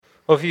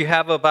Well, if you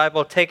have a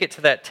Bible, take it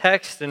to that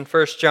text in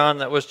 1 John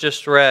that was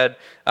just read.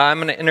 I'm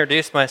going to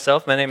introduce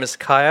myself. My name is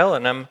Kyle,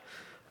 and I'm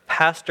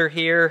pastor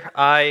here.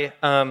 We've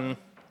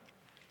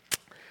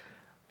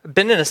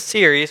been in a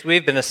series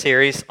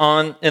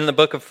in the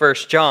book of 1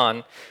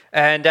 John.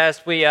 And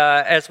as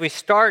we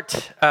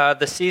start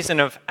the season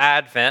of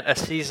Advent, a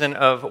season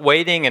of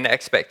waiting and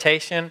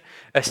expectation,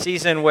 a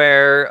season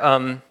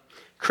where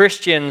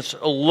Christians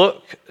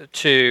look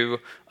to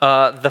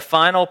the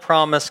final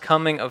promise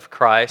coming of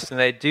Christ, and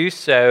they do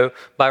so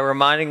by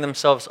reminding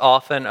themselves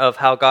often of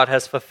how God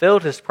has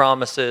fulfilled his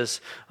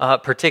promises,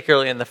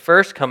 particularly in the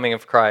first coming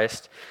of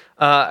Christ.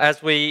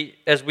 As we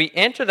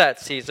enter that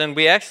season,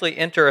 we actually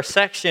enter a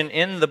section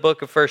in the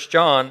book of 1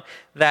 John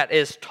that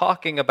is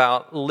talking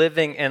about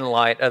living in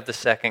light of the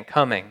second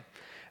coming.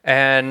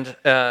 And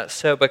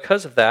so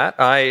because of that,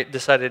 I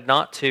decided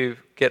not to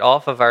get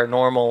off of our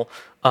normal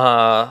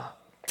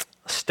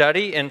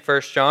study in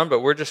 1 John,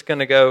 but we're just going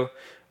to go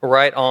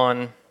right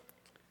on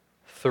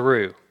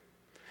through.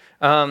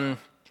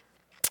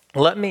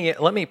 Let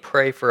me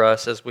pray for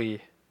us as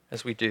we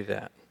do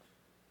that.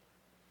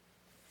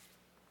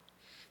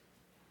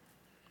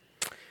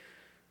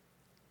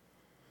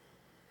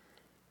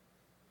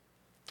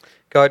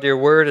 God, your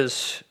word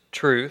is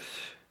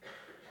truth,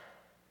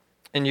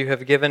 and you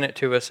have given it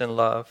to us in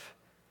love.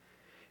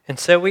 And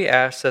so we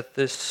ask that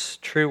this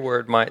true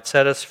word might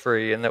set us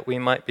free, and that we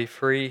might be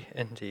free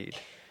indeed.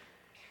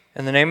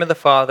 In the name of the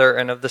Father,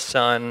 and of the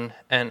Son,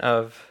 and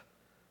of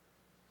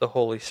the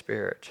Holy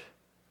Spirit.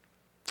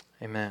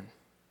 Amen.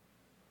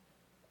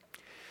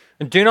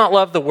 Do not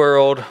love the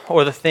world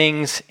or the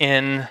things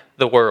in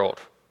the world.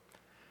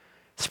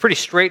 It's a pretty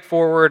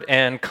straightforward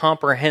and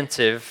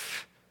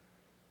comprehensive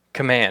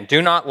command.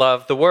 Do not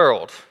love the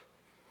world.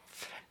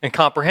 And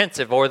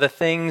comprehensive, or the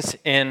things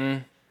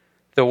in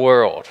the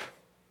world.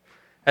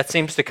 That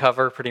seems to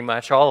cover pretty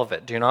much all of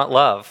it. Do not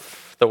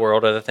love the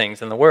world or the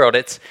things in the world.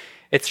 It's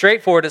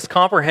straightforward, it's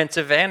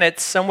comprehensive, and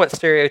it's somewhat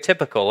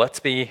stereotypical,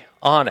 let's be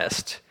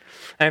honest.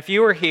 And if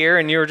you were here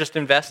and you were just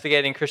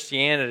investigating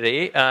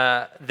Christianity,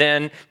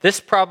 then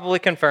this probably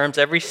confirms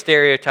every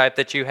stereotype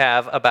that you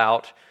have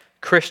about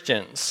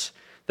Christians.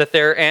 That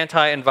they're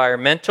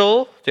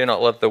anti-environmental, do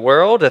not love the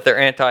world, that they're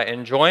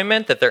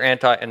anti-enjoyment, that they're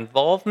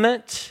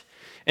anti-involvement.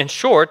 In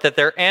short, that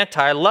they're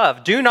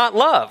anti-love. Do not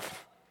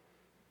love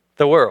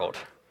the world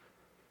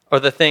or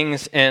the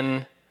things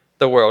in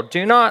the world.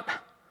 Do not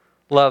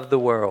love the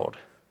world.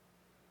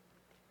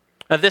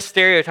 Now, this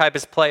stereotype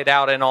is played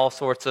out in all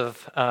sorts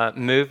of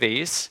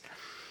movies.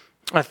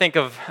 I think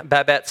of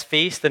Babette's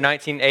Feast, the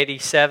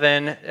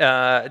 1987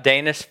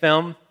 Danish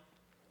film.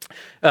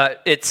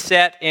 It's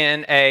set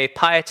in a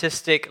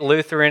pietistic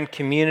Lutheran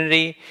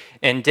community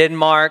in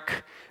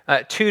Denmark.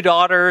 Two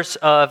daughters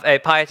of a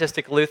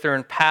pietistic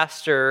Lutheran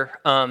pastor.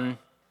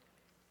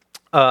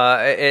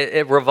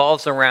 It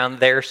revolves around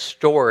their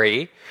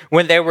story.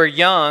 When they were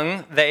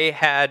young, they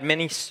had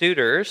many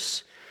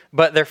suitors,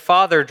 but their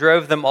father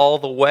drove them all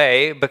the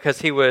way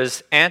because he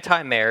was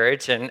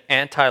anti-marriage and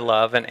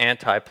anti-love and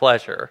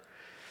anti-pleasure.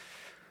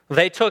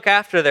 They took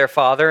after their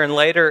father, and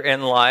later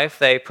in life,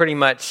 they pretty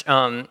much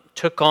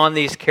took on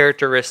these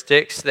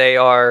characteristics. They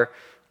are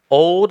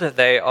old,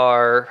 they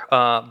are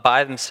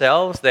by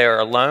themselves, they are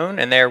alone,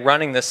 and they are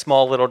running this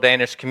small little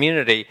Danish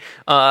community.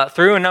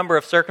 Through a number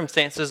of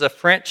circumstances, a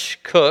French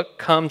cook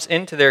comes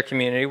into their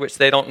community, which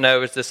they don't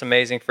know is this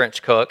amazing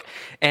French cook,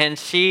 and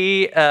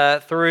she,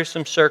 through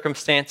some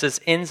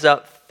circumstances, ends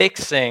up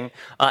fixing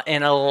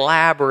an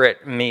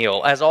elaborate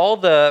meal. As all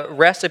the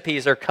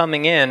recipes are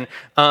coming in,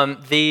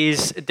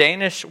 these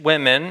Danish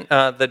women,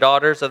 the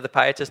daughters of the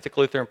pietistic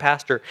Lutheran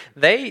pastor,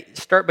 they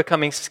start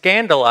becoming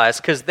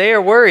scandalized because they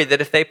are worried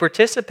that if they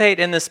participate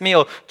in this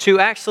meal, to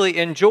actually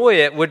enjoy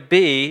it would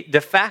be de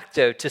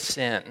facto to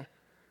sin.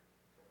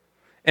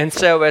 And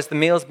so as the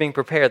meal is being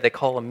prepared, they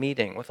call a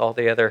meeting with all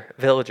the other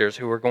villagers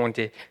who are going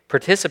to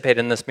participate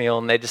in this meal,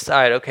 and they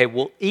decide, okay,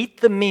 we'll eat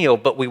the meal,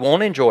 but we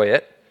won't enjoy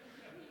it.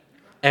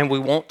 And we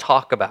won't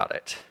talk about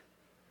it.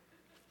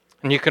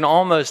 And you can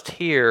almost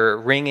hear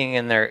ringing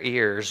in their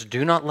ears,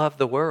 do not love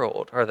the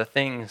world or the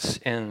things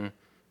in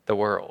the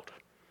world.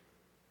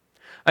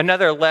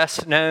 Another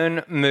less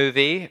known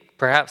movie,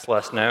 perhaps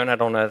less known, I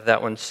don't know if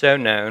that one's so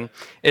known,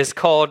 is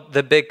called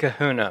The Big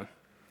Kahuna.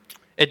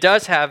 It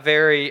does have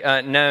very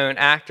known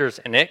actors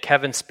in it.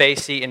 Kevin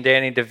Spacey and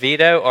Danny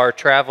DeVito are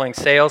traveling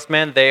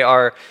salesmen. They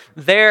are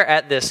there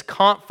at this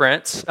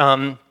conference,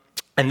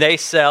 and they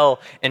sell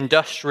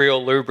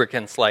industrial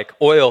lubricants like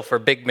oil for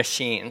big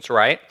machines,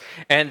 right?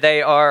 And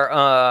they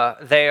are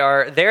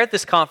there at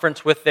this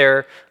conference with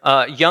their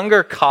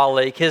younger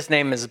colleague. His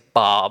name is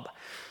Bob.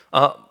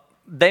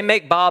 They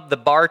make Bob the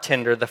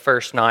bartender the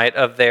first night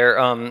of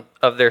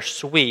their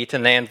suite,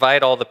 and they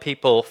invite all the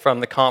people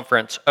from the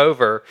conference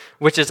over,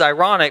 which is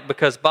ironic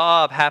because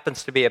Bob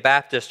happens to be a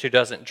Baptist who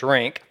doesn't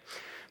drink.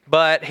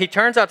 But he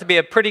turns out to be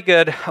a pretty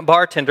good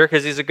bartender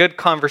because he's a good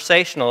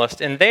conversationalist.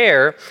 And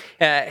there,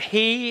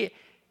 he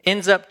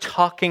ends up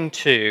talking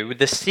to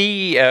the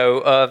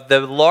CEO of the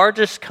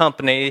largest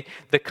company,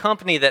 the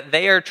company that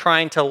they are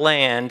trying to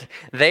land.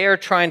 They are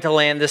trying to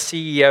land the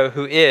CEO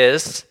who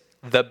is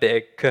the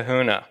Big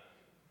Kahuna.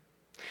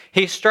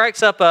 He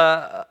strikes up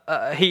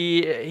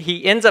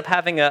he ends up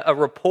having a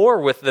rapport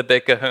with the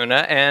Big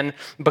Kahuna, and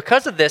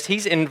because of this,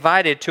 he's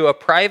invited to a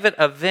private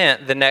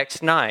event the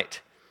next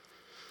night.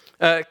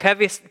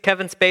 Kevin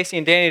Spacey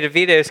and Danny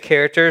DeVito's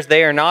characters,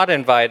 they are not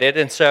invited,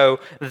 and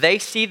so they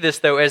see this,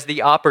 though, as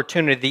the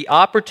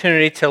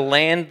opportunity to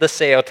land the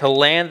sale, to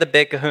land the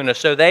Big Kahuna.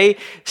 So they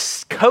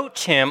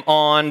coach him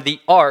on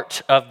the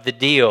art of the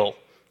deal,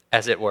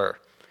 as it were.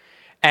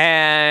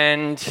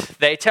 And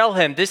they tell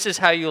him, this is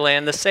how you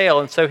land the sale.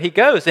 And so he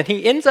goes, and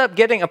he ends up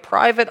getting a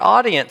private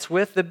audience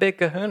with the Big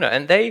Kahuna.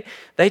 And they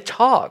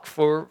talk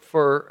for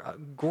a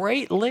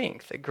great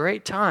length, a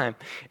great time.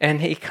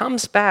 And he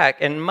comes back,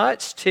 and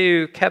much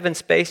to Kevin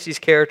Spacey's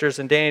characters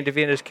and Danny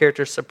DeVito's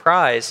character's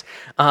surprise,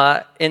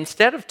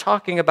 instead of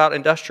talking about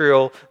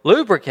industrial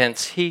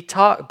lubricants,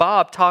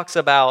 Bob talks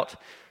about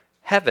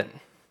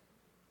heaven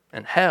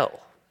and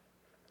hell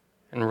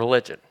and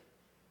religion.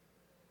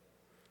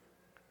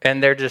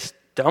 And they're just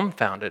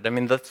dumbfounded. I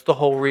mean, that's the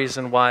whole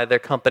reason why their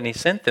company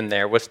sent them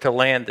there, was to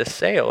land this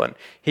sale. And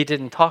he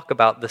didn't talk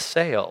about the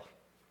sale.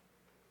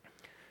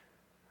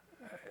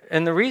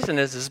 And the reason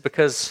is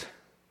because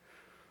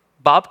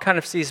Bob kind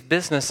of sees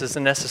business as a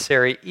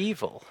necessary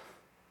evil.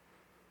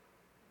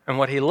 And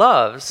what he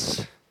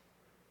loves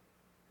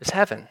is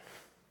heaven.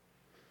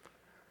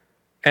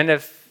 And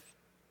if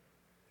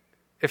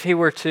he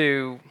were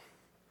to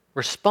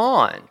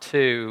respond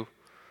to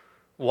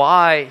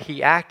why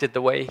he acted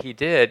the way he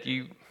did,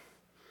 you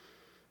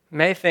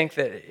may think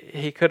that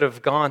he could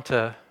have gone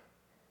to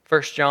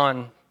 1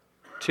 John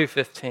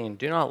 2:15.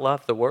 Do not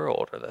love the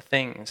world or the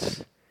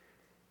things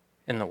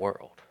in the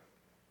world.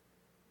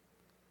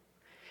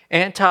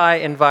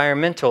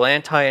 Anti-environmental,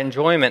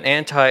 anti-enjoyment,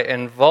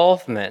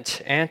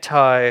 anti-involvement,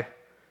 anti-love.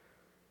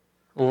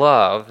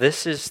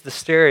 This is the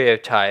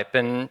stereotype,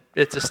 and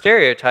it's a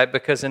stereotype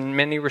because in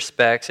many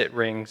respects it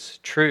rings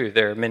true.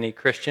 There are many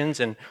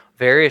Christians and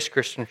various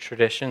Christian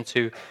traditions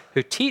who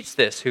teach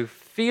this, who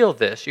feel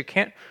this. You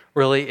can't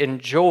really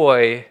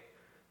enjoy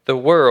the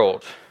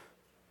world.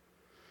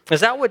 Is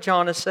that what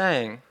John is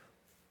saying?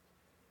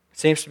 It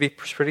seems to be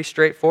pretty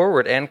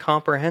straightforward and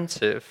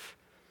comprehensive.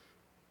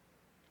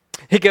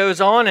 He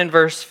goes on in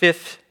verse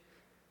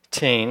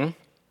 15,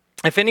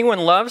 if anyone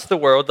loves the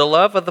world, the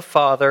love of the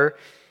Father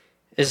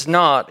is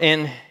not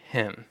in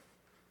him.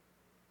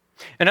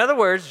 In other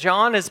words,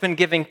 John has been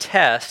giving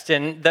tests,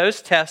 and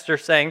those tests are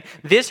saying,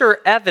 these are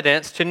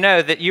evidence to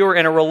know that you are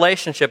in a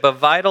relationship, a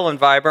vital and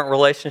vibrant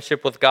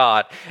relationship with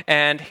God.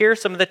 And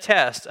here's some of the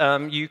tests.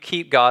 You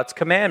keep God's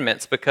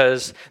commandments,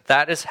 because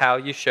that is how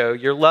you show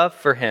your love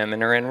for Him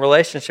and are in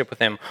relationship with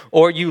Him.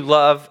 Or you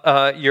love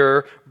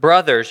your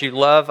brothers, you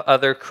love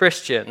other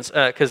Christians,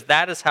 because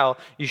that is how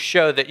you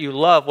show that you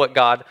love what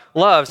God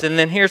loves. And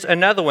then here's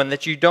another one,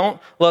 that you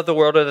don't love the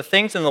world or the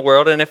things in the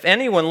world. And if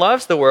anyone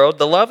loves the world,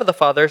 the love of the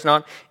Father is not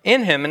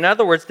in him. In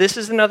other words, this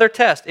is another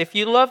test. If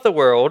you love the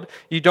world,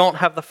 you don't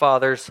have the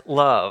Father's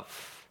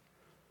love.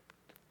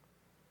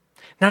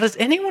 Now, does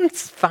anyone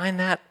find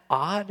that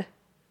odd?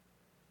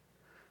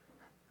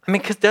 I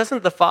mean, because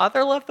doesn't the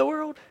Father love the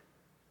world?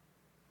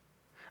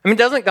 I mean,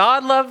 doesn't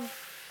God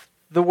love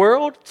the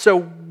world?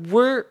 So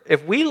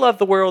if we love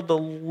the world, the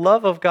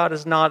love of God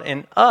is not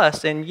in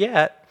us, and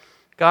yet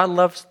God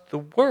loves the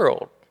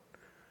world.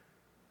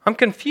 I'm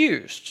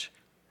confused.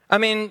 I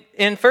mean,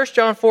 in 1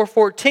 John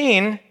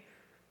 4:14,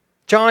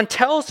 John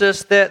tells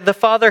us that the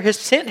Father has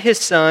sent His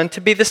Son to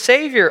be the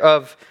Savior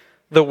of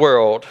the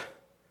world.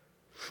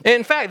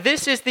 In fact,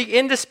 this is the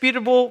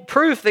indisputable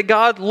proof that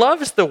God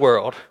loves the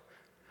world.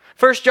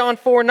 1 John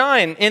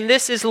 4:9, in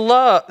this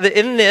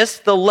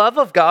the love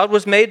of God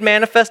was made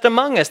manifest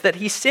among us, that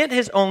He sent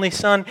His only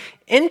Son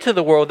into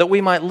the world that we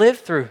might live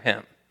through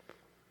Him.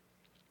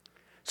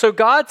 So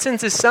God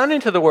sends His Son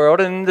into the world,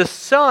 and the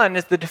Son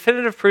is the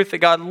definitive proof that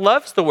God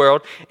loves the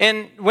world.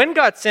 And when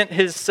God sent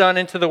His Son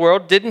into the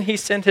world, didn't He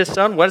send His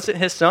Son? Wasn't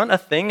His Son a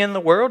thing in the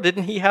world?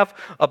 Didn't He have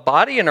a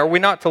body? And are we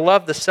not to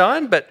love the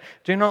Son, but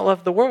do not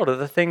love the world or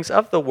the things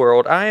of the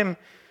world? I am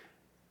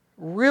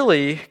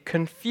really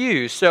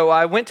confused. So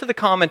I went to the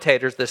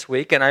commentators this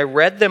week, and I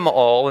read them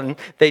all, and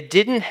they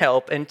didn't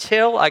help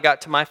until I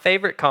got to my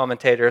favorite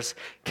commentators,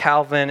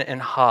 Calvin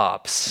and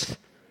Hobbes.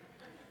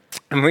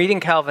 I'm reading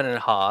Calvin and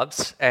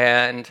Hobbes,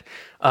 and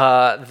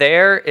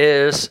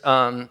there's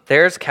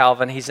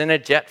Calvin. He's in a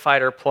jet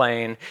fighter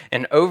plane,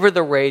 and over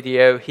the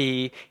radio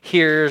he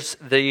hears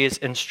these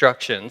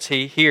instructions.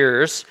 He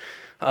hears,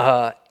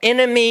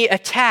 enemy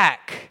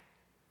attack,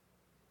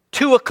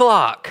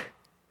 2:00.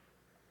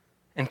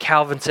 And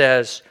Calvin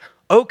says,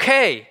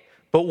 okay,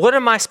 but what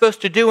am I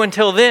supposed to do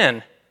until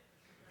then?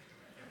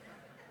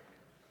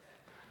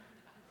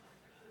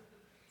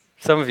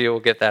 Some of you will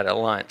get that at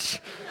lunch.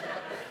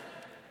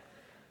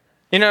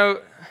 You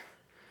know,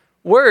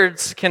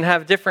 words can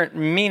have different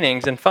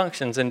meanings and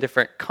functions in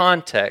different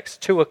contexts.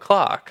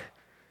 2:00.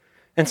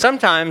 And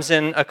sometimes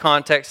in a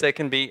context that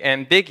can be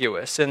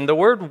ambiguous. And the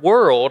word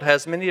world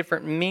has many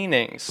different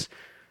meanings,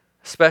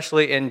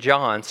 especially in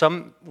John.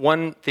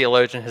 One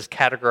theologian has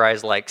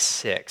categorized like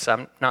 6.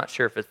 I'm not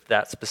sure if it's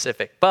that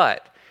specific.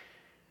 But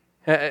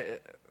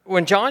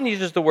when John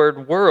uses the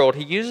word world,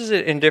 he uses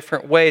it in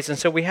different ways. And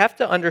so we have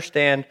to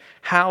understand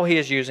how he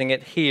is using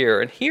it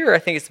here. And here I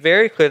think it's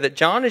very clear that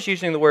John is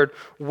using the word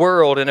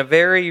world in a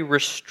very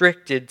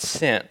restricted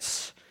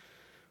sense.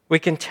 We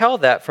can tell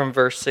that from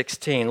verse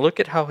 16. Look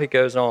at how he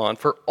goes on.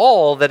 For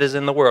all that is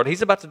in the world.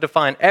 He's about to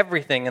define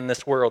everything in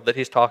this world that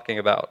he's talking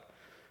about.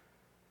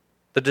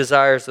 The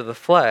desires of the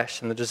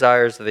flesh and the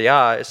desires of the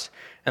eyes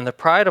and the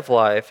pride of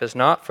life is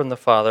not from the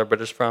Father, but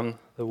is from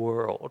the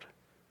world.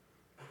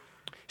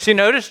 See,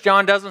 notice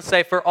John doesn't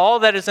say, for all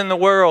that is in the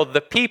world,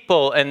 the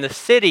people and the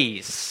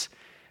cities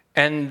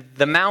and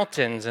the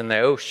mountains and the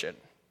ocean.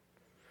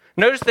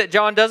 Notice that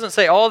John doesn't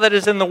say all that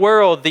is in the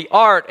world, the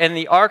art and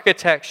the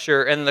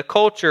architecture and the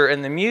culture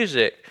and the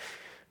music.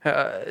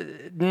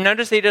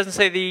 Notice he doesn't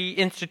say the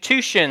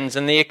institutions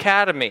and the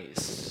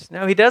academies.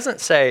 No, he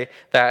doesn't say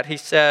that. He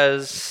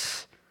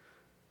says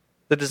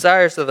the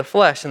desires of the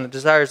flesh and the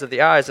desires of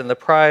the eyes and the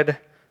pride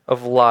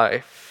of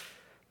life.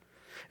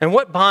 And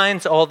what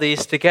binds all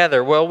these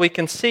together? Well, we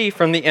can see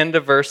from the end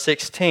of verse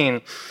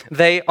 16.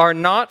 They are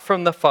not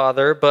from the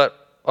Father, but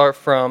are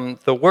from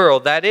the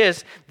world. That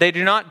is, they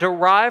do not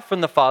derive from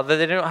the Father.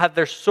 They don't have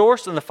their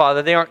source in the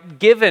Father. They aren't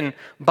given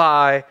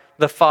by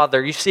the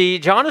Father. You see,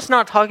 John is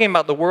not talking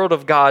about the world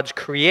of God's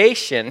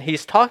creation.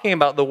 He's talking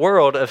about the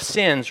world of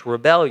sin's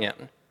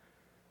rebellion.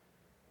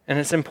 And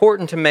it's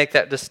important to make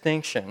that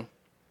distinction.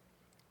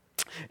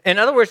 In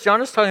other words,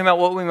 John is talking about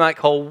what we might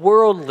call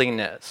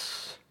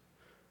worldliness.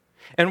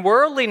 And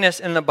worldliness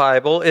in the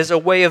Bible is a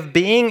way of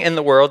being in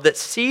the world that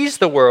sees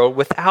the world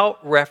without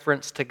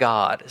reference to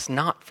God. It's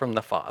not from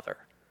the Father.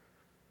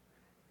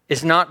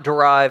 Is not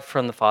derived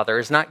from the Father.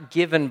 Is not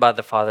given by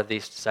the Father,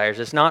 these desires.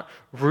 Is not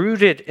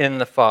rooted in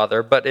the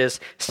Father, but is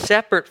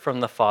separate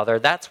from the Father.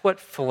 That's what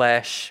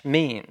flesh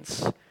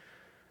means.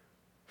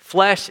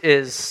 Flesh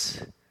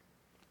is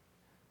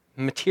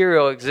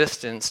material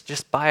existence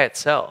just by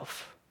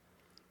itself,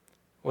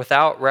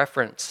 without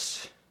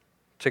reference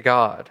to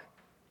God.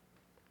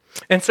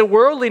 And so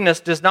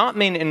worldliness does not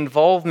mean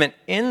involvement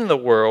in the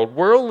world.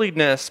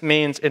 Worldliness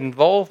means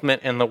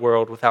involvement in the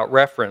world without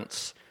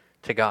reference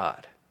to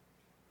God.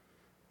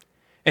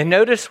 And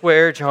notice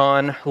where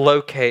John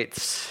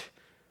locates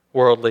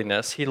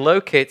worldliness. He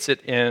locates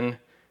it in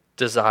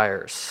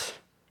desires.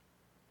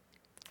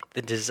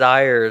 The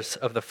desires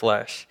of the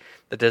flesh.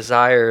 The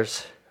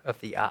desires of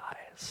the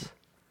eyes.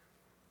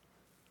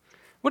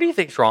 What do you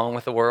think is wrong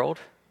with the world?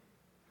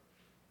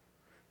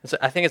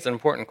 I think it's an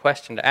important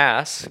question to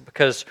ask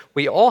because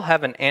we all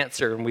have an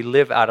answer and we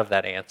live out of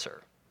that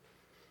answer.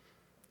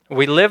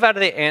 We live out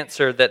of the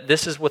answer that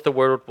this is what the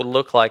world would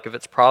look like if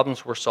its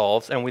problems were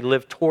solved, and we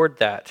live toward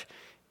that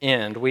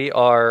end. We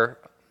are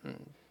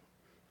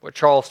what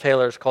Charles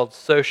Taylor has called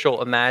social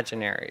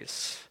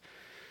imaginaries.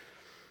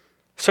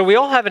 So we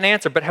all have an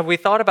answer, but have we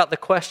thought about the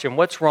question,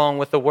 what's wrong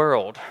with the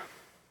world?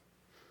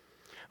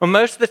 Well,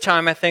 most of the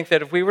time I think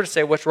that if we were to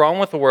say what's wrong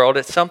with the world,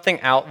 it's something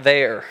out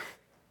there.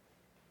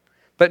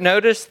 But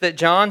notice that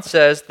John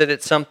says that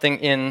it's something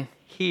in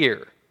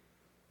here.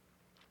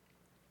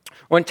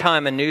 One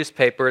time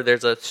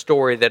there's a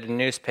story that a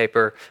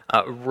newspaper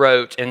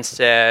wrote and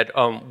said,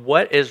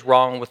 what is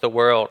wrong with the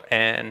world?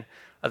 And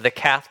the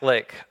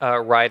Catholic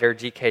writer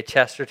G.K.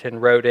 Chesterton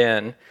wrote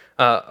in,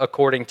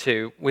 according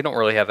to, we don't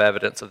really have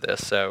evidence of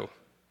this, so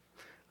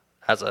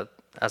as a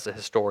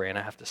historian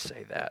I have to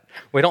say that.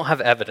 We don't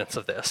have evidence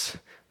of this.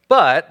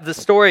 But the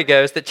story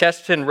goes that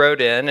Chesterton wrote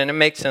in, and it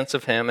makes sense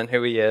of him and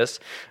who he is,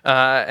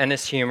 and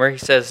his humor. He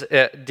says,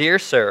 Dear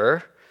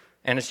Sir,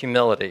 and his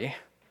humility,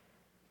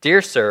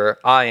 Dear Sir,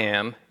 I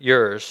am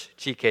yours,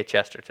 G.K.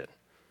 Chesterton.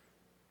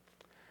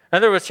 In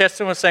other words,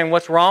 Chesterton was saying,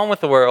 what's wrong with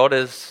the world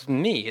is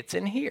me. It's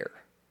in here.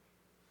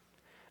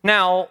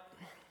 Now,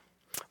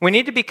 we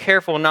need to be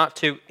careful not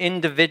to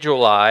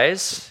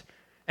individualize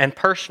and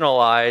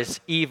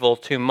personalize evil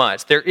too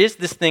much. There is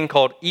this thing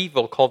called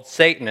evil, called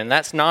Satan, and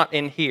that's not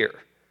in here.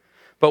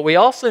 But we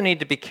also need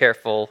to be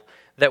careful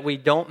that we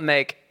don't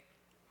make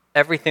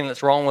everything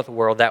that's wrong with the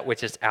world that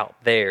which is out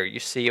there.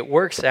 You see, it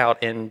works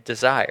out in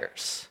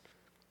desires.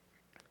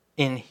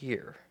 In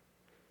here.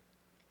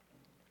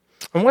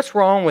 And what's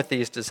wrong with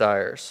these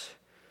desires?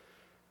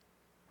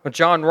 Well,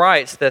 John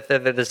writes that the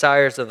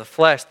desires of the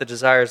flesh, the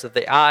desires of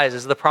the eyes,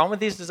 is the problem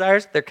with these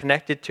desires? They're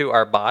connected to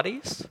our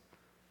bodies.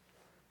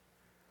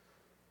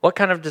 What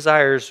kind of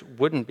desires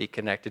wouldn't be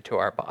connected to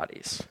our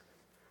bodies?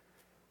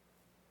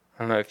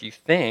 I don't know, if you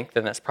think,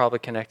 then that's probably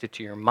connected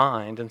to your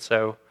mind. And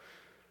so,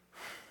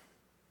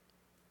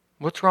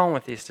 what's wrong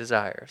with these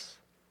desires?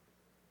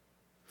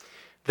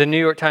 The New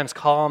York Times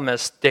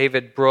columnist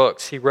David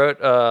Brooks, he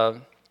wrote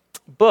a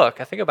book,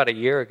 I think about a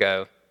year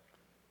ago,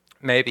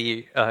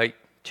 maybe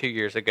 2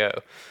 years ago,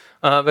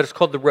 but it's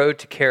called The Road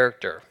to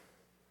Character.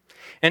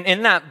 And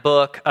in that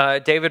book,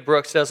 David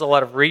Brooks does a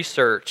lot of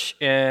research.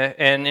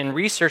 And in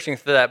researching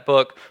through that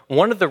book,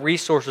 one of the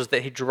resources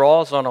that he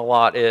draws on a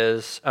lot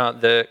is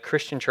the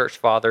Christian church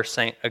father,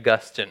 St.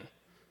 Augustine.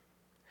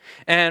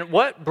 And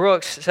what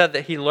Brooks said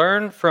that he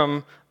learned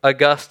from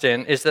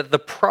Augustine is that the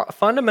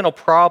fundamental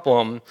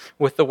problem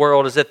with the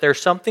world is that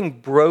there's something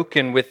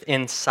broken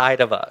within inside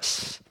of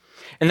us.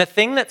 And the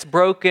thing that's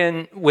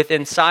broken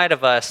within inside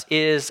of us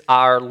is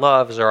our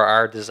loves or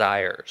our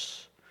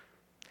desires.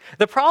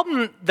 The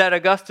problem that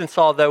Augustine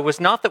saw, though, was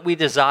not that we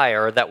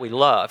desire or that we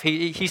love.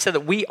 He said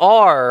that we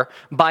are,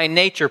 by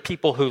nature,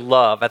 people who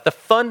love. At the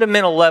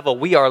fundamental level,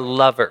 we are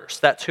lovers.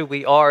 That's who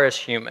we are as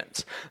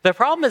humans. The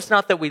problem is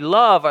not that we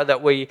love or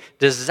that we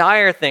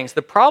desire things.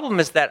 The problem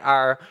is that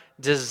our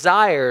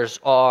desires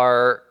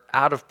are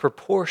out of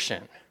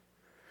proportion.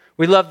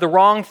 We love the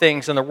wrong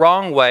things in the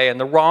wrong way, in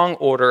the wrong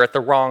order, at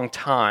the wrong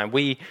time.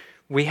 We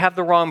have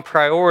the wrong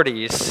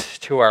priorities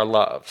to our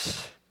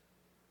loves.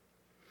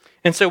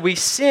 And so we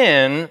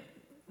sin,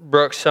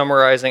 Brooks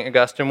summarizing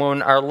Augustine,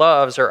 when our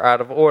loves are out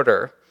of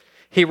order.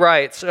 He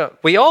writes,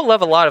 we all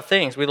love a lot of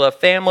things. We love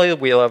family,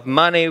 we love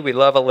money, we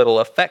love a little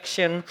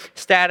affection,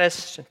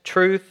 status,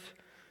 truth.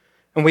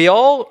 And we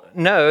all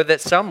know that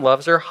some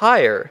loves are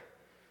higher.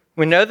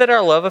 We know that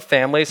our love of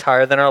family is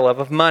higher than our love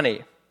of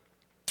money.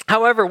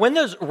 However, when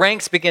those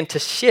ranks begin to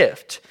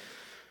shift,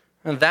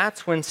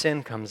 that's when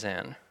sin comes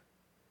in.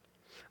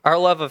 Our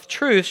love of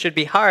truth should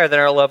be higher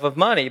than our love of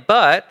money,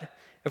 but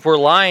if we're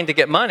lying to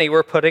get money,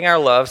 we're putting our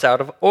loves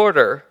out of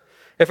order.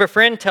 If a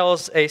friend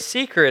tells a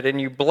secret and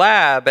you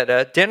blab at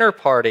a dinner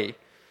party,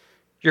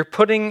 you're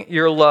putting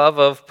your love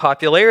of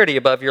popularity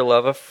above your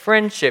love of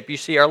friendship. You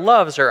see, our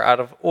loves are out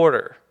of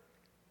order.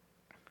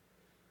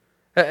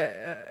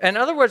 In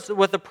other words,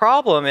 what the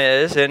problem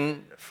is,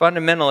 and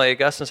fundamentally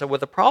Augustine said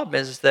what the problem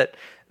is that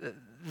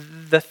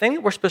the thing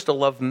that we're supposed to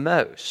love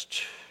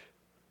most,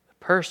 the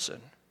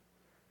person,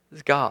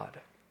 is God.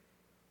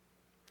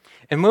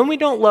 And when we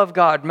don't love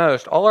God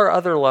most, all our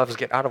other loves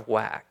get out of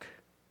whack.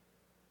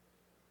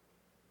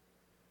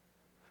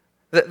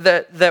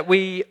 That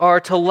we are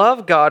to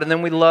love God and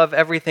then we love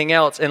everything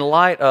else in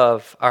light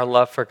of our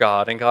love for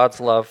God and God's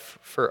love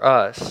for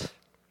us.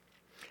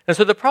 And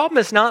so the problem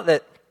is not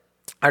that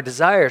our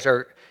desires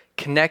are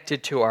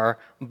connected to our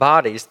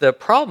bodies. The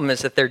problem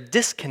is that they're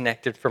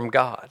disconnected from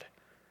God.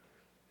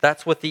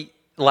 That's what the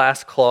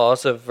last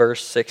clause of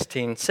verse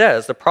 16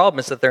 says. The problem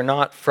is that they're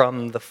not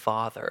from the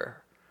Father.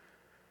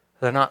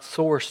 They're not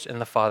sourced in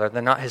the Father.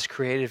 They're not His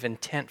creative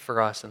intent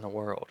for us in the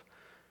world.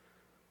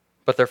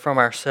 But they're from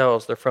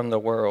ourselves. They're from the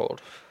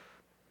world.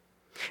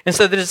 And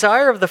so the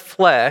desire of the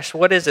flesh,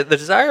 what is it? The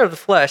desire of the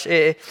flesh,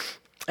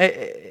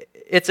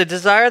 it's a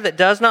desire that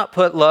does not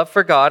put love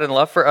for God and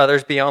love for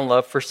others beyond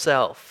love for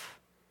self.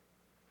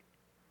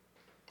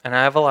 And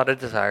I have a lot of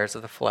desires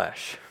of the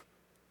flesh.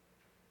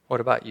 What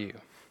about you?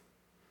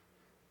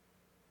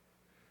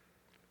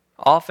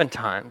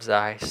 Oftentimes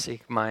I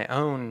seek my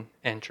own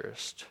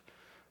interest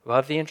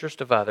above the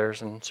interest of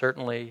others, and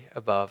certainly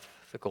above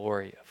the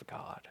glory of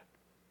God.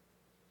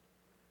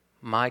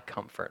 My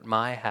comfort,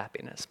 my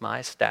happiness,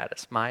 my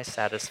status, my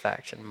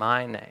satisfaction,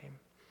 my name.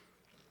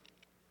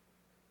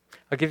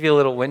 I'll give you a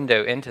little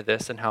window into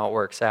this and how it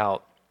works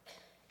out.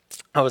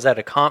 I was at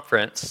a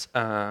conference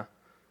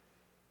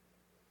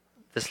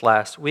this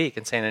last week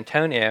in San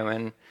Antonio,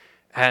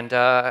 and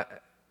there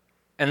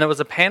was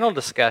a panel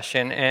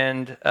discussion,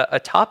 and a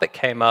topic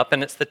came up,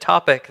 and it's the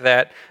topic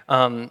that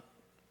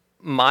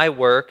my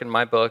work and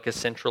my book is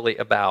centrally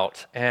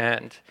about.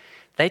 And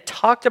they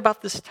talked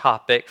about this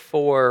topic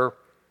for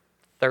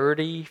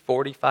 30,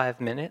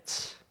 45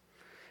 minutes.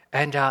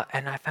 And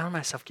I found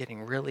myself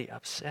getting really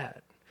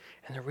upset.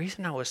 And the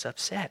reason I was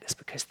upset is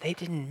because they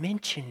didn't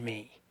mention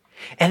me.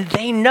 And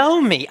they know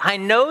me. I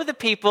know the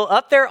people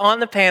up there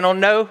on the panel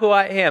know who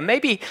I am.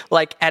 Maybe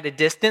like at a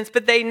distance,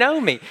 but they know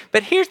me.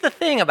 But here's the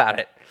thing about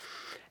it.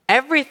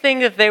 Everything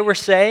that they were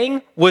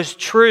saying was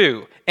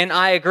true, and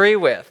I agree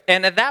with.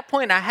 And at that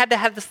point, I had to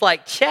have this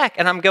check,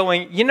 and I'm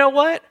going, you know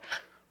what?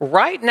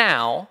 Right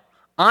now,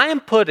 I am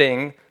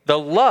putting the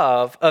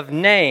love of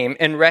name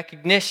and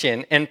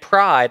recognition and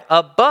pride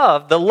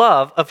above the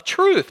love of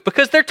truth,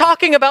 because they're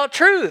talking about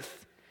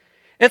truth.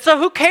 And so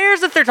who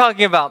cares if they're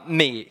talking about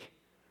me?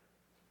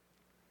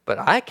 But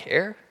I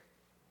care,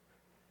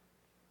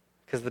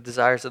 because the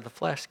desires of the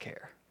flesh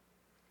care.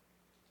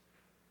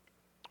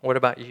 What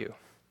about you?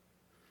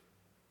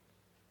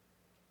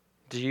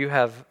 Do you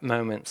have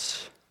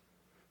moments,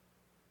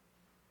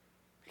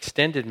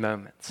 extended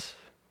moments,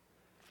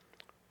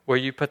 where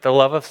you put the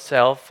love of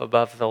self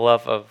above the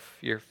love of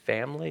your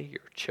family,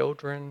 your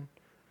children,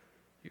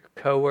 your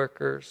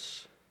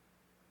coworkers,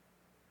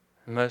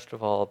 and most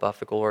of all, above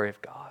the glory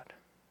of God?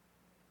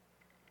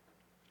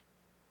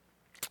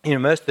 You know,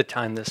 most of the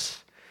time,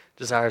 this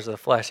desires of the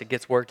flesh, it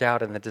gets worked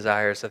out in the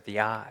desires of the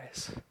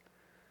eyes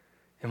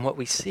and what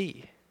we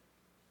see.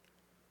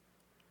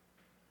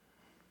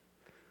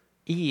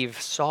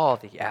 Eve saw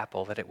the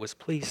apple, that it was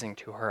pleasing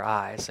to her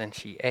eyes, and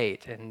she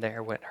ate, and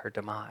there went her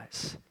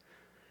demise,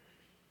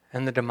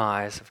 and the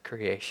demise of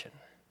creation.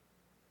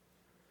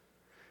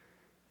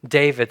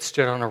 David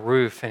stood on a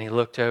roof and he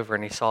looked over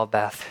and he saw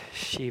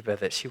Bathsheba,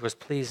 that she was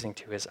pleasing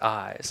to his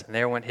eyes. And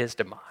there went his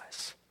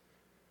demise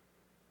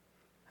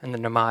and the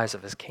demise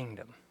of his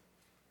kingdom.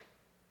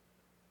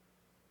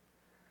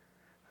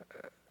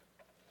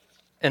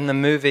 In the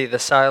movie The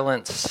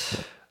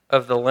Silence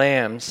of the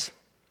Lambs,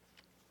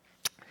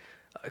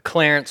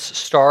 Clarence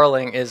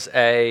Starling is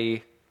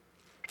a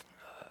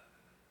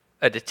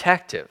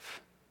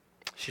detective.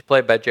 She's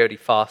played by Jodie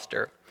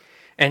Foster.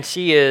 And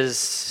she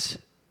is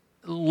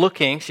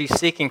she's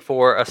seeking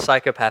for a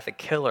psychopathic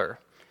killer.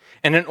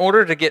 And in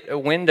order to get a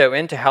window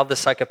into how the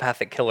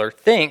psychopathic killer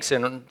thinks,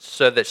 and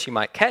so that she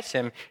might catch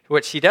him,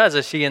 what she does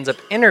is she ends up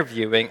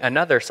interviewing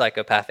another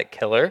psychopathic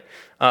killer,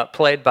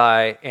 played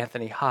by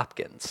Anthony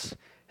Hopkins.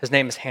 His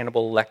name is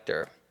Hannibal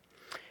Lecter.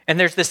 And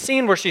there's this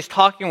scene where she's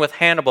talking with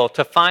Hannibal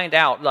to find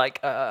out,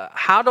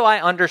 how do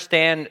I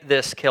understand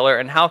this killer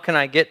and how can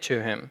I get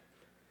to him?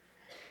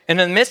 And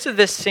in the midst of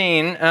this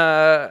scene,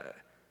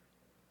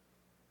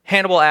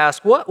 Hannibal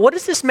asks, what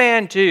does this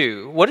man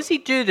do? What does he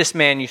do, this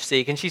man you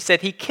seek? And she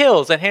said, he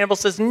kills. And Hannibal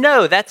says,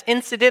 no, that's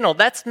incidental.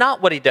 That's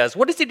not what he does.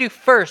 What does he do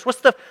first?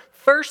 What's the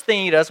first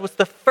thing he does? What's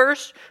the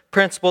first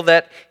principle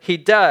that he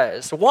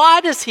does?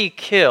 Why does he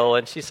kill?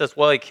 And she says,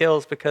 well, he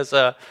kills because,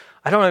 I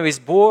don't know, he's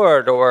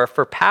bored or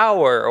for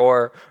power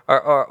or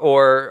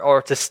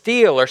to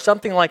steal or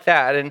something like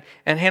that.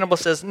 And Hannibal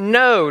says,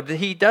 no,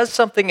 he does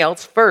something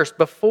else first.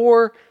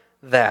 Before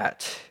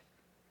that,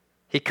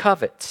 he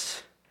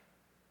covets.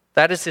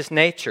 That is his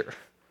nature.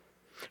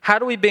 How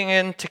do we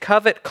begin to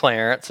covet,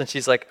 Clarence? And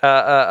she's like,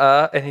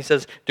 And he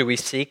says, do we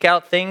seek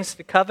out things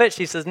to covet?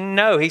 She says,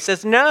 no. He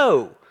says,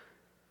 no.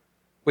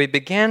 We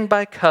begin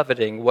by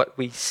coveting what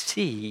we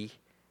see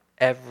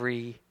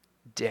every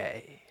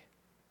day.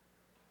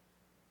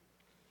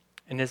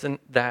 And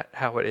isn't that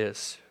how it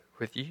is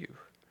with you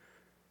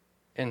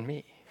and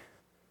me?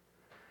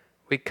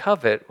 We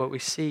covet what we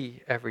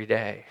see every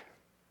day.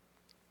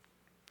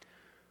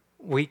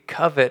 We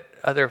covet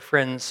other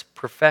friends'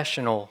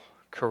 professional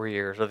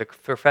careers or the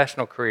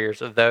professional careers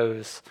of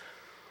those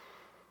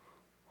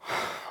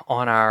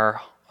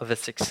of the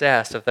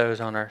success of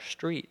those on our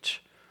street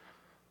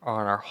or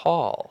on our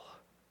hall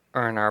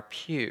or in our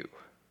pew.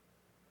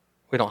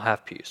 We don't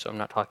have pews, so I'm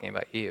not talking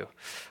about you,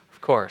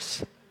 of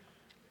course.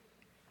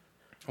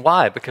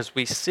 Why? Because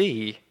we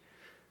see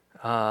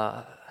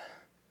the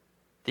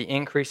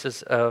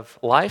increases of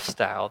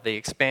lifestyle, the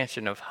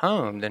expansion of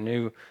home, the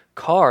new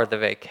car, the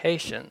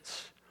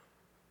vacations.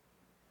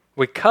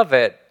 We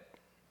covet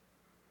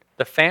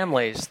the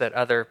families that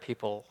other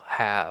people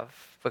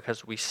have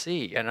because we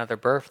see another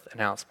birth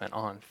announcement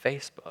on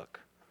Facebook.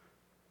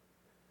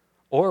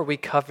 Or we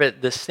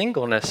covet the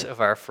singleness of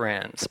our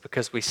friends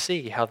because we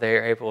see how they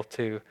are able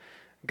to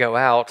go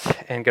out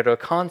and go to a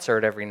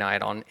concert every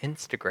night on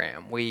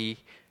Instagram. We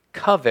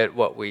covet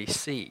what we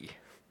see.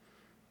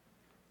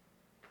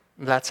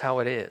 That's how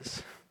it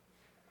is.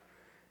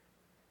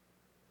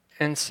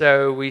 And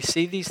so we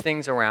see these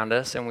things around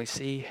us and we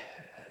see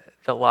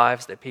the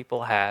lives that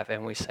people have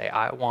and we say,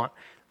 I want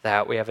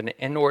that. We have an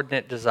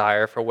inordinate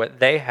desire for what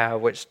they have,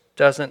 which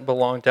doesn't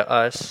belong to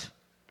us.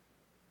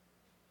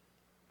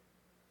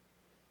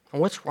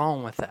 And what's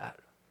wrong with that?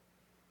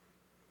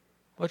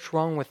 What's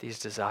wrong with these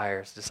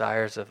desires?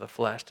 Desires of the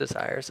flesh,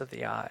 desires of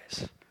the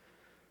eyes.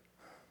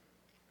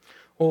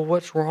 Well,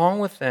 what's wrong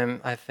with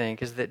them, I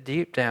think, is that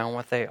deep down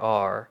what they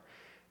are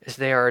is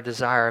they are a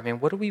desire. I mean,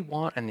 what do we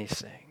want in these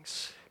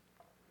things?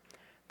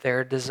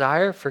 They're a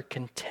desire for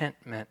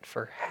contentment,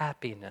 for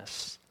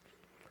happiness,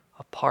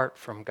 apart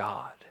from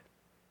God.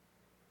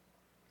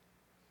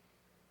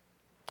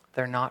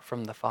 They're not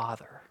from the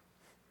Father.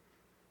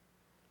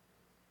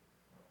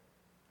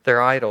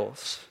 They're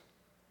idols.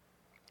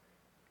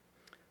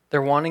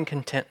 They're wanting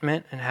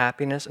contentment and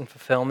happiness and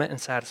fulfillment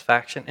and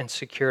satisfaction and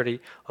security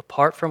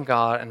apart from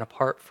God and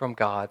apart from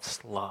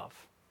God's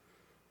love.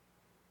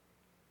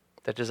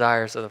 The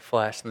desires of the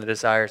flesh and the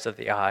desires of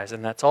the eyes.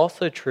 And that's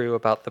also true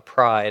about the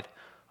pride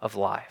of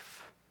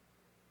life.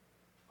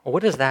 Well,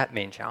 what does that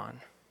mean,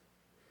 John?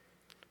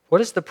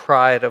 What is the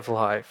pride of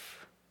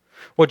life?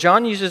 Well,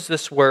 John uses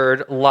this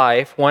word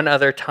life one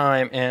other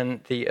time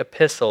in the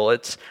epistle.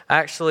 It's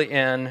actually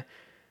in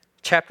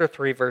chapter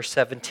 3, verse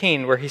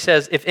 17, where he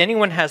says, if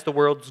anyone has the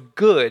world's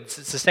goods,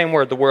 it's the same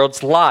word, the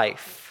world's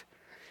life,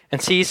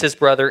 and sees his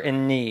brother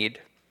in need.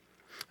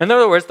 In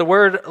other words, the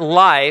word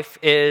life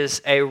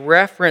is a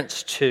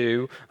reference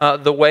to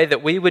the way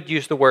that we would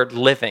use the word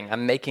living.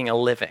 I'm making a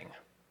living.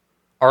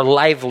 Our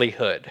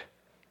livelihood,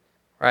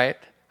 right?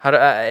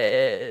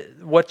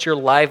 What's your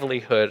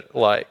livelihood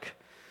like?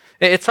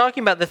 It's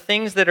talking about the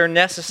things that are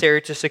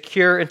necessary to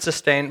secure and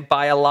sustain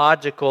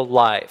biological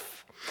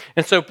life.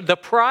 And so the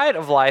pride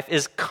of life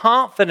is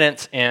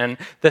confidence in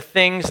the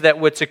things that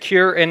would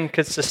secure and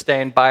could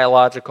sustain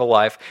biological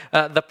life.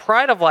 The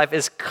pride of life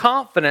is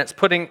confidence,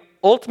 putting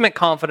ultimate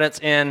confidence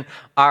in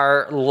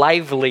our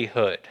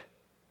livelihood,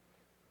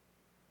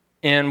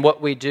 in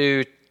what we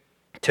do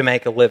to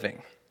make a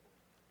living.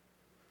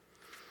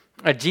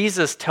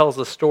 Jesus tells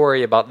a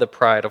story about the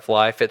pride of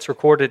life. It's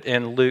recorded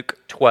in Luke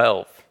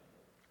 12.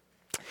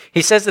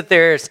 He says that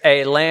there's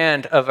a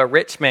land of a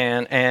rich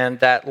man, and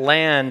that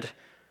land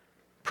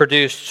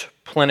produced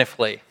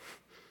plentifully.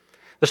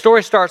 The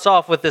story starts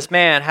off with this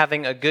man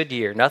having a good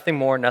year, nothing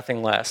more,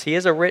 nothing less. He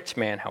is a rich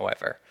man,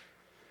 however.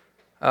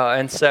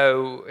 And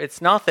so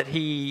it's not that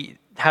he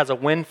has a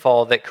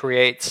windfall that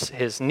creates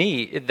his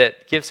need,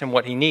 that gives him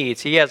what he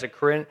needs. He has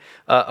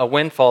a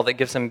windfall that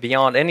gives him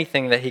beyond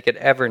anything that he could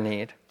ever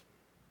need.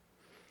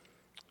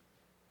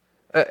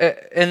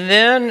 And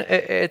then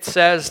it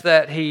says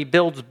that he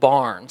builds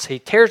barns. He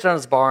tears down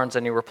his barns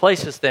and he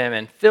replaces them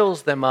and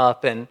fills them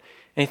up. And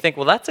you think,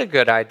 well, that's a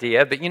good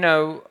idea. But,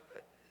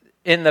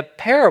 in the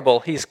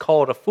parable, he's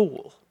called a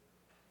fool.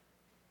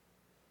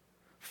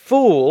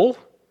 Fool,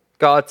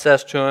 God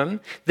says to him,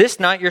 this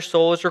night your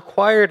soul is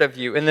required of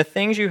you, and the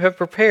things you have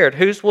prepared,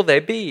 whose will they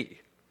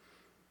be?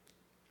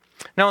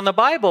 Now, in the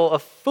Bible, a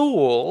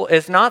fool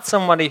is not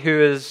somebody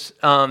who has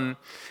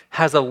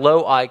a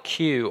low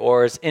IQ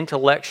or is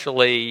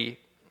intellectually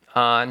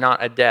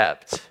not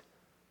adept.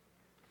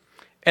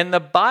 In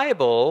the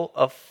Bible,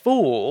 a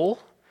fool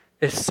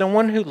is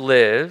someone who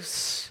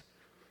lives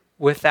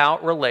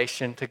without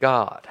relation to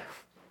God.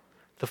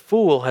 The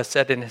fool has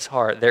said in his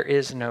heart, there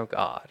is no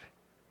God.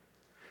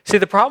 See,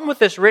 the problem with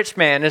this rich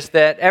man is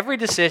that every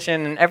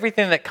decision and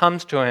everything that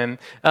comes to him,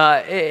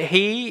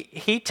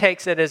 he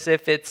takes it as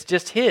if it's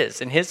just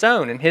his and his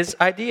own and his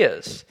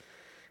ideas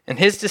and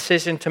his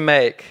decision to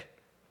make.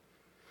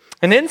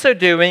 And in so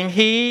doing,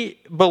 he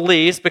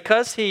believes,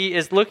 because he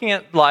is looking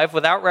at life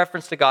without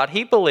reference to God,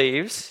 he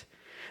believes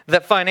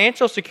that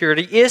financial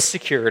security is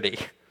security.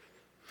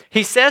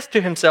 He says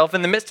to himself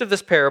in the midst of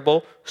this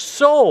parable,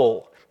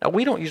 soul. Now,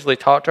 we don't usually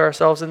talk to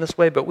ourselves in this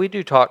way, but we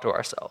do talk to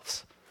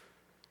ourselves.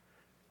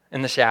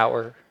 In the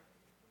shower,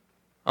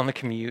 on the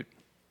commute.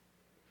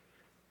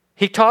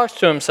 He talks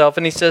to himself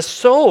and he says,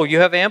 soul, you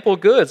have ample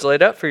goods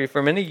laid up for you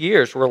for many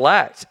years.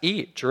 Relax,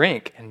 eat,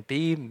 drink, and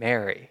be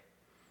merry.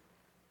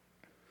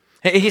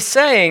 He's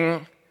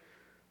saying,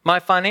 my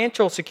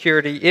financial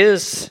security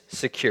is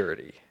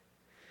security.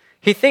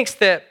 He thinks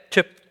that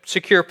to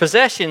secure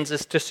possessions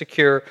is to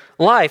secure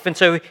life. And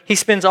so he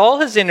spends all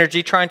his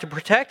energy trying to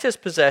protect his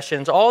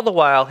possessions, all the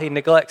while he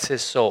neglects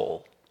his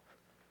soul.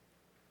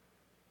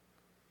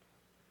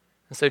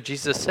 And so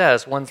Jesus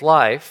says, one's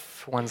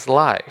life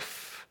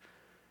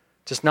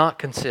does not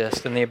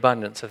consist in the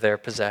abundance of their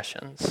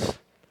possessions.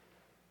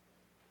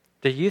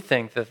 Do you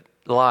think that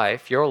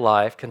your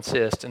life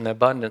consists in the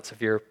abundance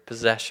of your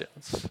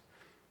possessions?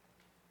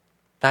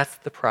 That's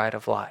the pride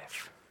of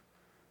life.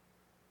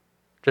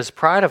 Does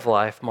pride of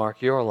life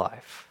mark your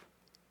life?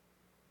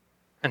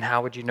 And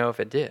how would you know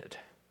if it did?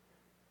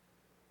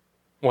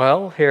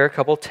 Well, here are a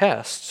couple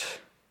tests.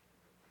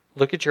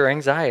 Look at your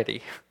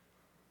anxiety.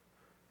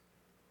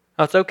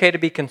 Now, it's okay to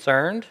be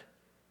concerned,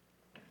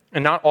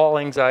 and not all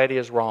anxiety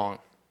is wrong.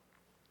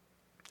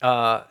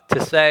 To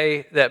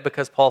say that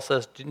because Paul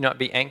says do not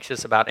be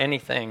anxious about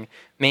anything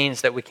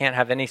means that we can't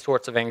have any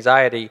sorts of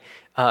anxiety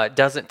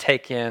doesn't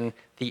take in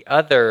the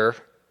other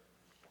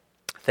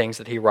things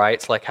that he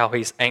writes, like how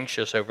he's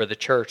anxious over the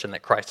church and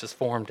that Christ is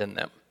formed in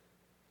them.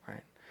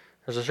 Right?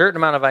 There's a certain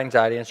amount of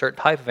anxiety and a certain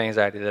type of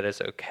anxiety that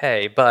is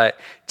okay, but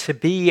to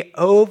be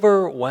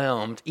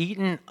overwhelmed,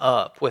 eaten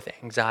up with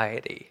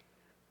anxiety,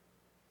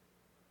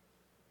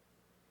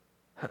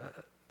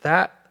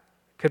 that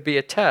could be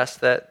a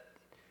test that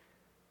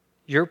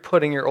you're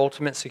putting your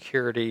ultimate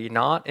security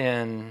not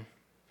in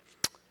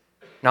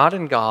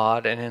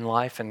God and in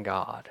life in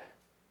God,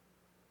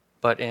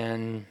 but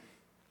in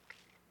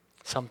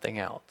something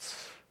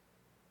else.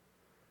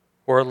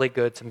 Worldly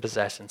goods and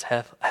possessions,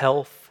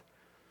 health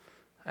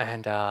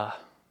and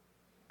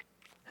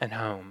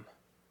home.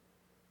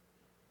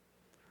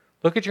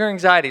 Look at your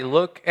anxiety.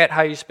 Look at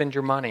how you spend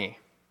your money.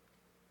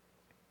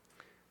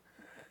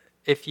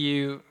 If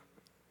you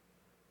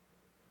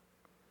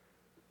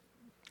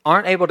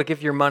aren't able to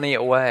give your money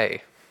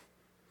away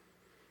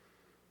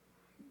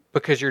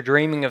because you're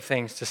dreaming of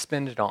things to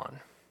spend it on,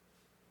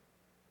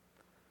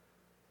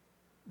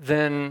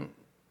 then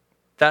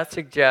that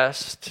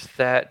suggests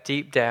that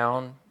deep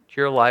down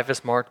your life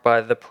is marked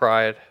by the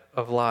pride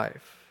of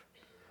life.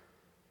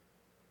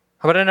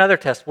 How about another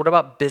test? What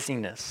about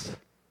busyness?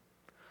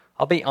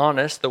 I'll be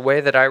honest, the way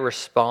that I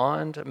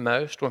respond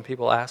most when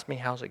people ask me,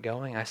 how's it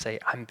going? I say,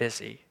 I'm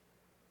busy.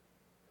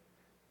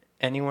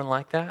 Anyone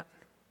like that?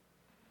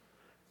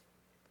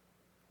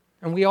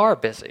 And we are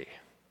busy.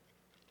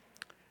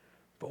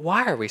 But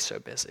why are we so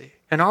busy?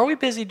 And are we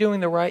busy doing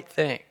the right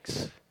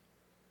things?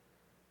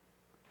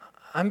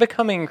 I'm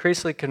becoming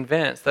increasingly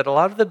convinced that a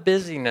lot of the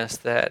busyness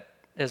that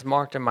is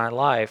marked in my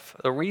life,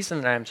 the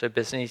reason that I'm so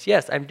busy is,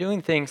 yes, I'm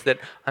doing things that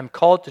I'm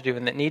called to do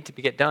and that need to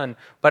get done,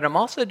 but I'm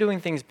also doing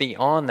things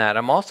beyond that.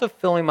 I'm also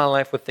filling my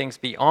life with things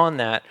beyond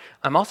that.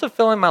 I'm also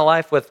filling my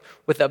life with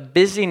a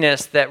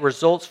busyness that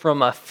results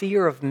from a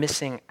fear of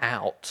missing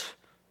out.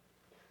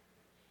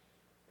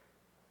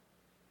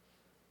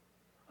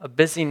 A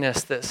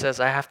busyness that says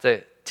I have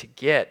to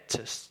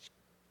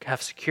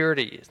have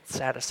security and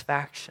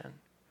satisfaction.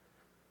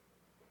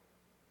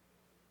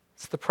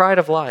 It's the pride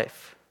of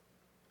life.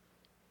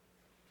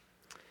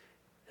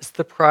 It's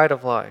the pride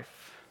of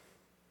life.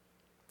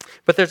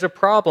 But there's a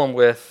problem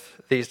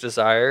with these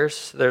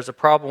desires. There's a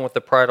problem with the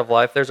pride of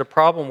life. There's a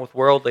problem with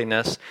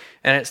worldliness,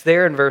 and it's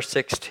there in verse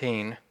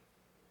 16.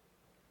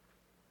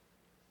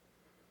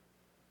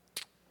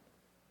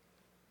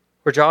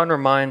 Where John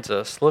reminds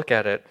us, look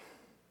at it,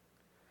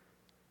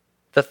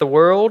 that the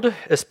world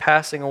is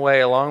passing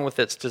away along with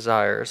its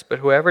desires, but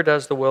whoever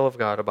does the will of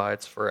God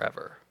abides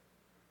forever.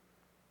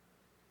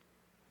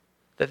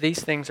 That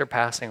these things are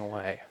passing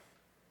away.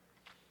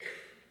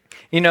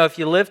 You know, if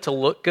you live to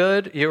look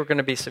good, you're going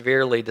to be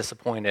severely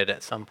disappointed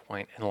at some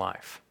point in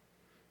life.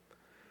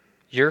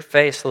 Your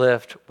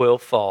facelift will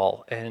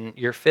fall, and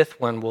your fifth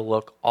one will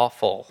look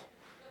awful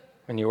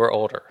when you are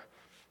older.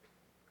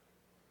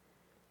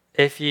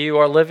 If you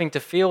are living to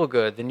feel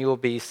good, then you will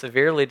be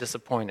severely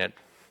disappointed.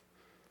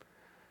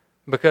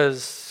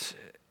 Because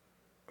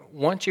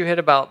once you hit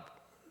about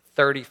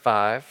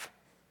 35,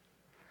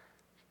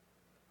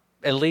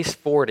 at least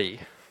 40,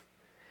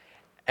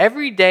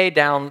 every day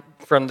down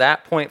from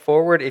that point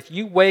forward, if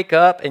you wake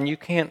up and you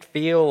can't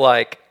feel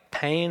like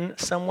pain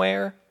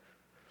somewhere,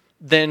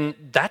 then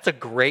that's a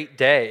great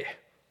day,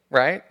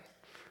 right?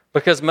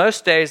 Because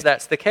most days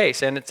that's the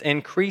case, and it's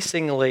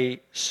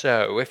increasingly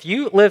so. If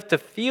you live to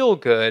feel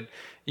good,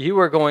 you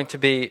are going to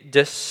be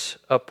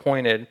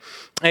disappointed.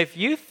 If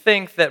you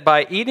think that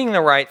by eating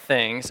the right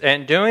things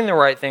and doing the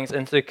right things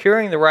and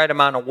securing the right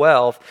amount of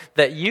wealth,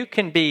 that you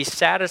can be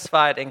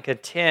satisfied and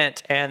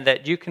content and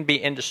that you can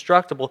be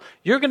indestructible,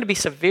 you're going to be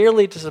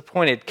severely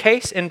disappointed.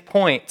 Case in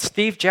point,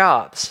 Steve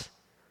Jobs.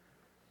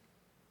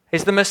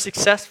 He's the most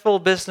successful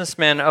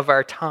businessman of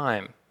our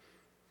time.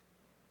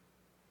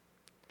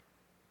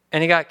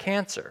 And he got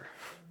cancer.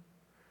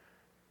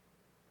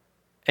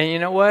 And you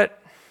know what?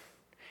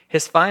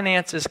 His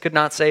finances could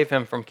not save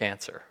him from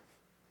cancer.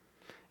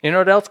 You know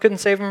what else couldn't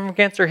save him from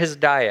cancer? His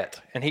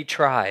diet. And he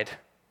tried.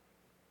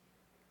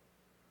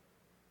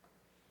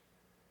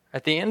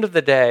 At the end of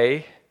the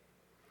day,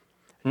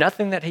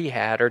 nothing that he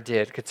had or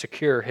did could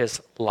secure his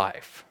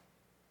life.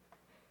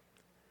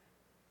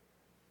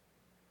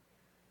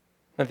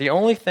 Now, the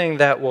only thing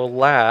that will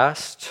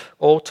last,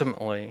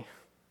 ultimately,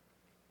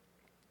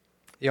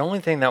 the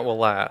only thing that will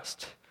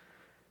last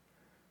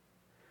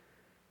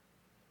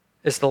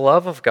is the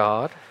love of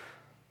God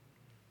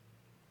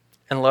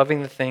and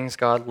loving the things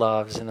God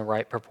loves in the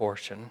right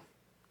proportion.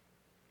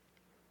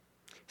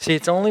 See,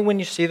 it's only when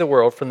you see the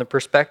world from the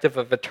perspective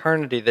of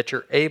eternity that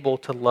you're able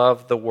to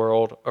love the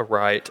world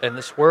aright. And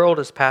this world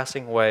is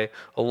passing away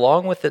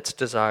along with its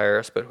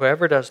desires, but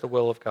whoever does the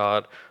will of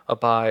God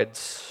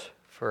abides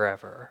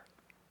forever.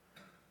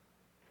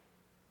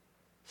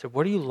 So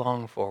what do you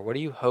long for? What do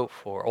you hope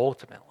for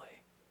ultimately?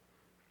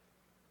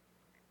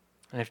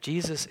 And if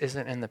Jesus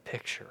isn't in the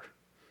picture,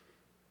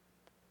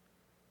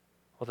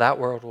 well, that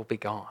world will be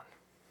gone.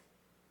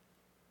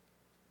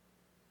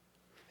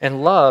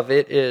 And love,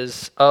 it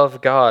is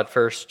of God,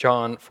 1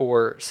 John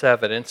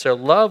 4:7. And so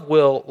love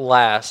will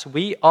last.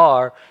 We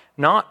are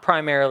not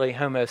primarily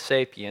Homo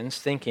sapiens,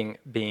 thinking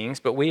beings,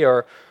 but we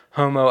are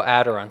Homo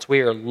adorans.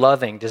 We are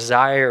loving,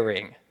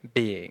 desiring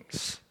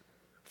beings,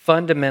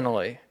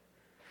 fundamentally.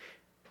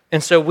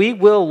 And so we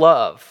will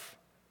love.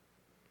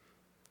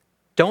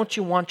 Don't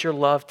you want your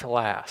love to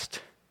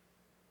last?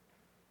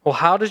 Well,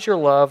 how does your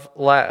love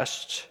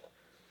last?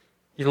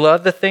 You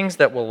love the things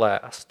that will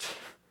last.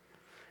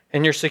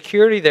 And your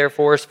security,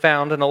 therefore, is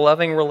found in a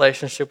loving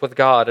relationship with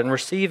God and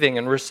receiving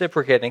and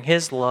reciprocating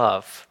His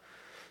love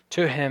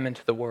to Him and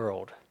to the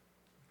world.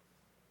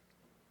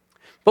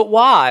 But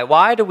why?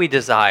 Why do we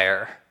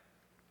desire?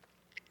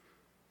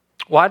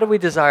 Why do we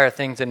desire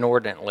things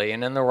inordinately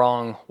and in the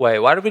wrong way?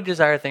 Why do we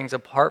desire things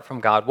apart from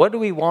God? What do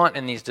we want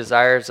in these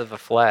desires of the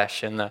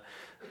flesh and the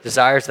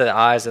desires of the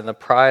eyes and the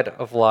pride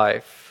of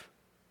life?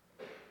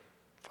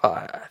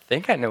 I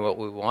think I know what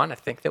we want. I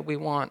think that we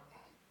want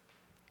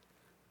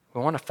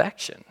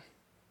affection.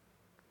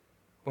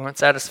 We want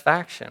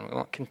satisfaction. We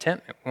want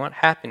contentment. We want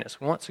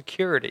happiness. We want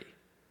security.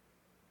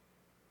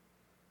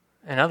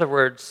 In other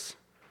words,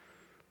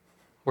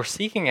 we're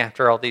seeking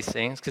after all these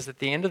things because at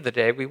the end of the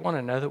day, we want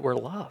to know that we're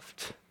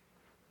loved.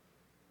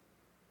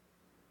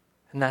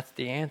 And that's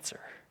the answer.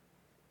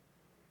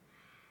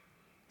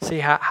 See,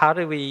 how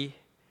do we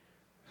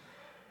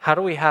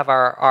have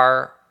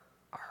our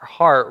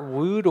heart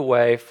wooed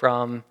away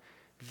from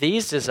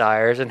these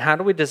desires, and how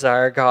do we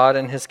desire God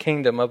and His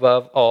kingdom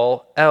above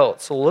all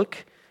else? So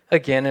look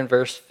again in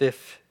verse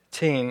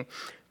 15.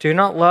 Do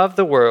not love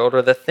the world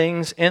or the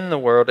things in the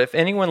world. If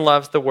anyone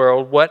loves the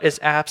world, what is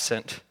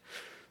absent?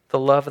 The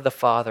love of the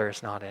Father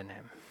is not in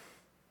him.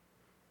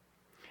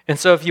 And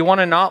so if you want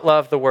to not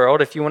love the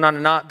world, if you want to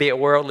not be a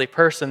worldly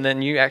person,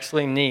 then you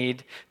actually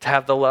need to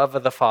have the love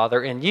of the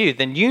Father in you.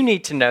 Then you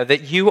need to know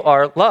that you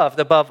are loved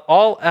above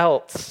all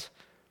else.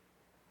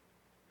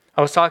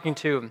 I was talking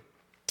to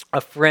a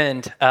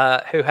friend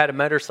who had a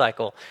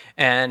motorcycle,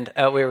 and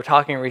we were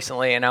talking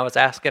recently, and I was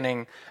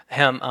asking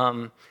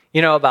him,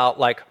 about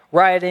like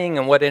riding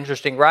and what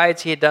interesting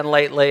rides he had done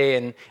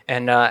lately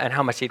and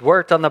how much he'd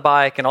worked on the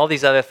bike and all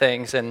these other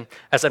things. And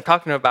as I'm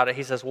talking to him about it,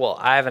 he says, well,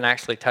 I haven't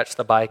actually touched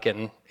the bike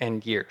in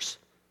years.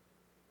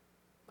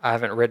 I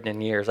haven't ridden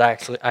in years.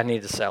 I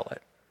need to sell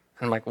it.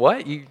 And I'm like,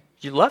 what? You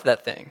love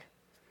that thing?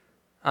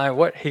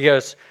 What? He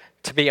goes,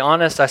 to be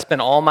honest, I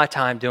spend all my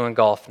time doing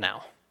golf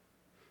now.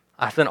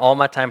 I spend all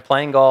my time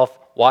playing golf,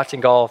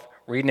 watching golf,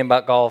 reading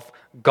about golf.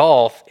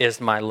 Golf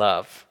is my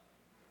love.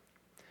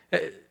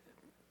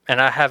 And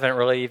I haven't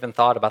really even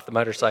thought about the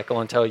motorcycle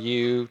until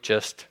you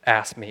just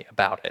asked me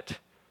about it.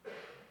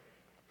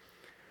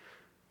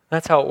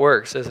 That's how it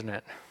works, isn't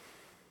it?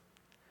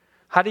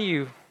 How do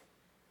you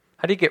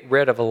get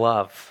rid of a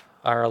love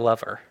or a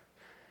lover?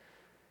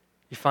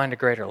 You find a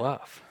greater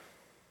love.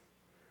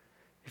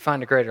 You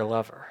find a greater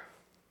lover.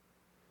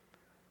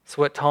 It's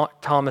what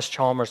Thomas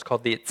Chalmers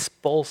called the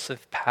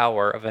expulsive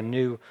power of a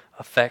new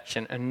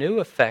affection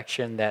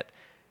that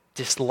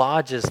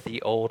dislodges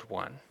the old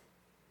one.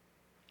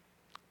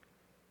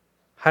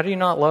 How do you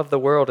not love the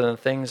world and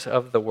the things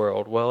of the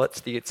world? Well,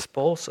 it's the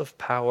expulsive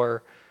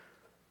power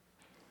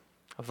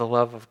of the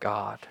love of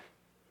God.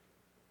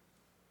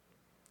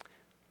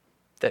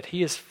 That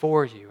he is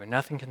for you and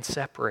nothing can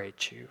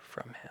separate you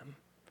from him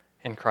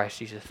in Christ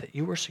Jesus. That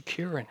you are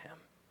secure in him.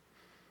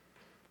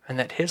 And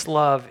that his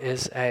love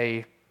is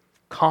a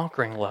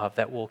conquering love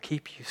that will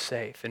keep you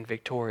safe and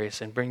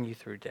victorious and bring you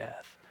through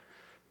death.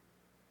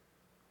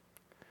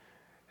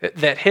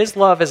 That his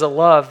love is a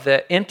love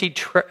that emptied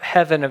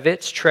heaven of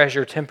its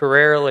treasure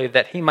temporarily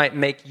that he might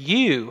make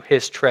you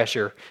his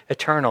treasure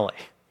eternally.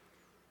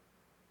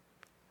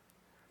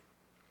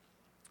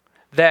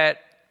 That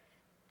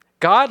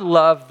God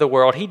loved the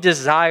world. He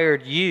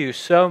desired you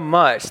so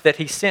much that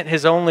he sent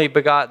his only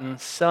begotten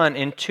Son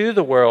into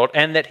the world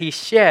and that he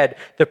shed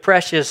the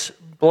precious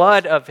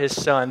blood of his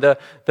Son, the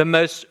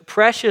most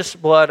precious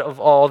blood of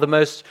all, the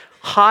most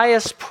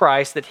highest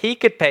price that he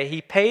could pay.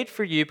 He paid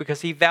for you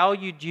because he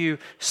valued you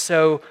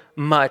so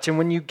much. And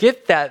when you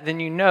get that, then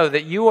you know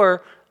that you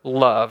are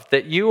loved,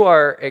 that you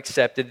are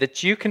accepted,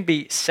 that you can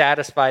be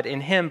satisfied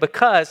in him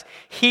because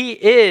he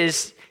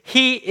is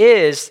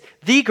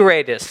the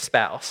greatest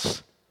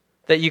spouse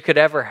that you could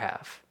ever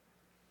have.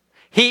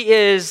 He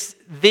is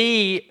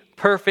the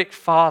perfect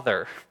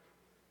father.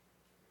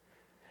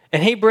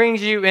 And he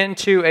brings you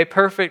into a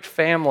perfect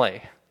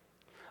family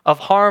of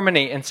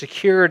harmony and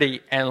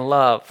security and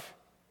love.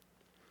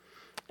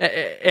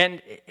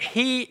 And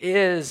he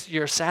is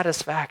your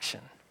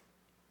satisfaction.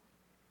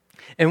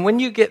 And when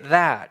you get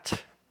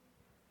that,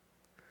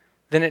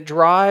 then it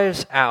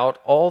drives out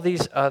all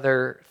these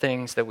other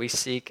things that we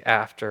seek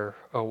after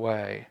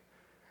away.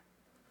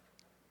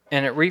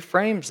 And it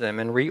reframes them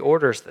and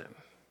reorders them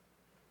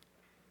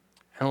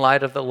in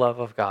light of the love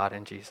of God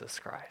in Jesus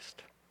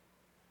Christ.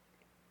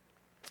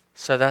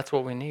 So that's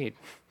what we need.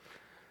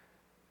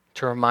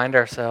 To remind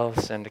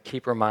ourselves and to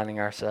keep reminding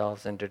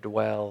ourselves and to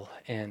dwell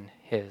in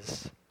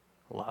his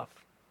love.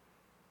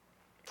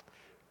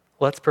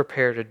 Let's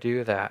prepare to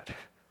do that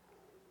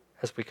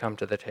as we come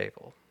to the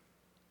table.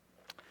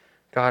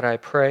 God, I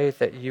pray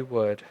that you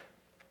would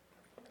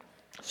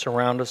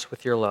surround us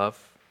with your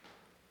love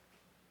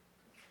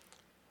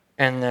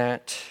and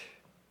that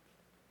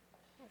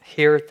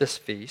here at this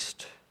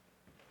feast,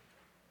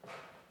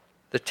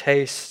 the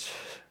taste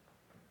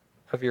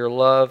of your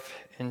love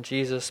in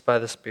Jesus by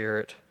the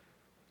Spirit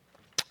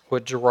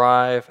would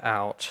drive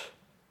out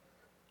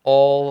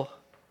all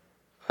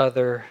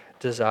other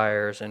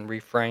desires and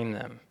reframe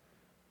them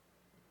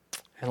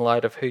in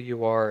light of who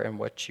you are and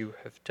what you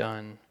have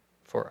done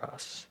for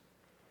us.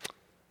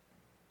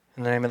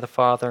 In the name of the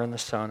Father, and the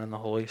Son, and the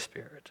Holy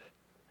Spirit.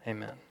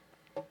 Amen.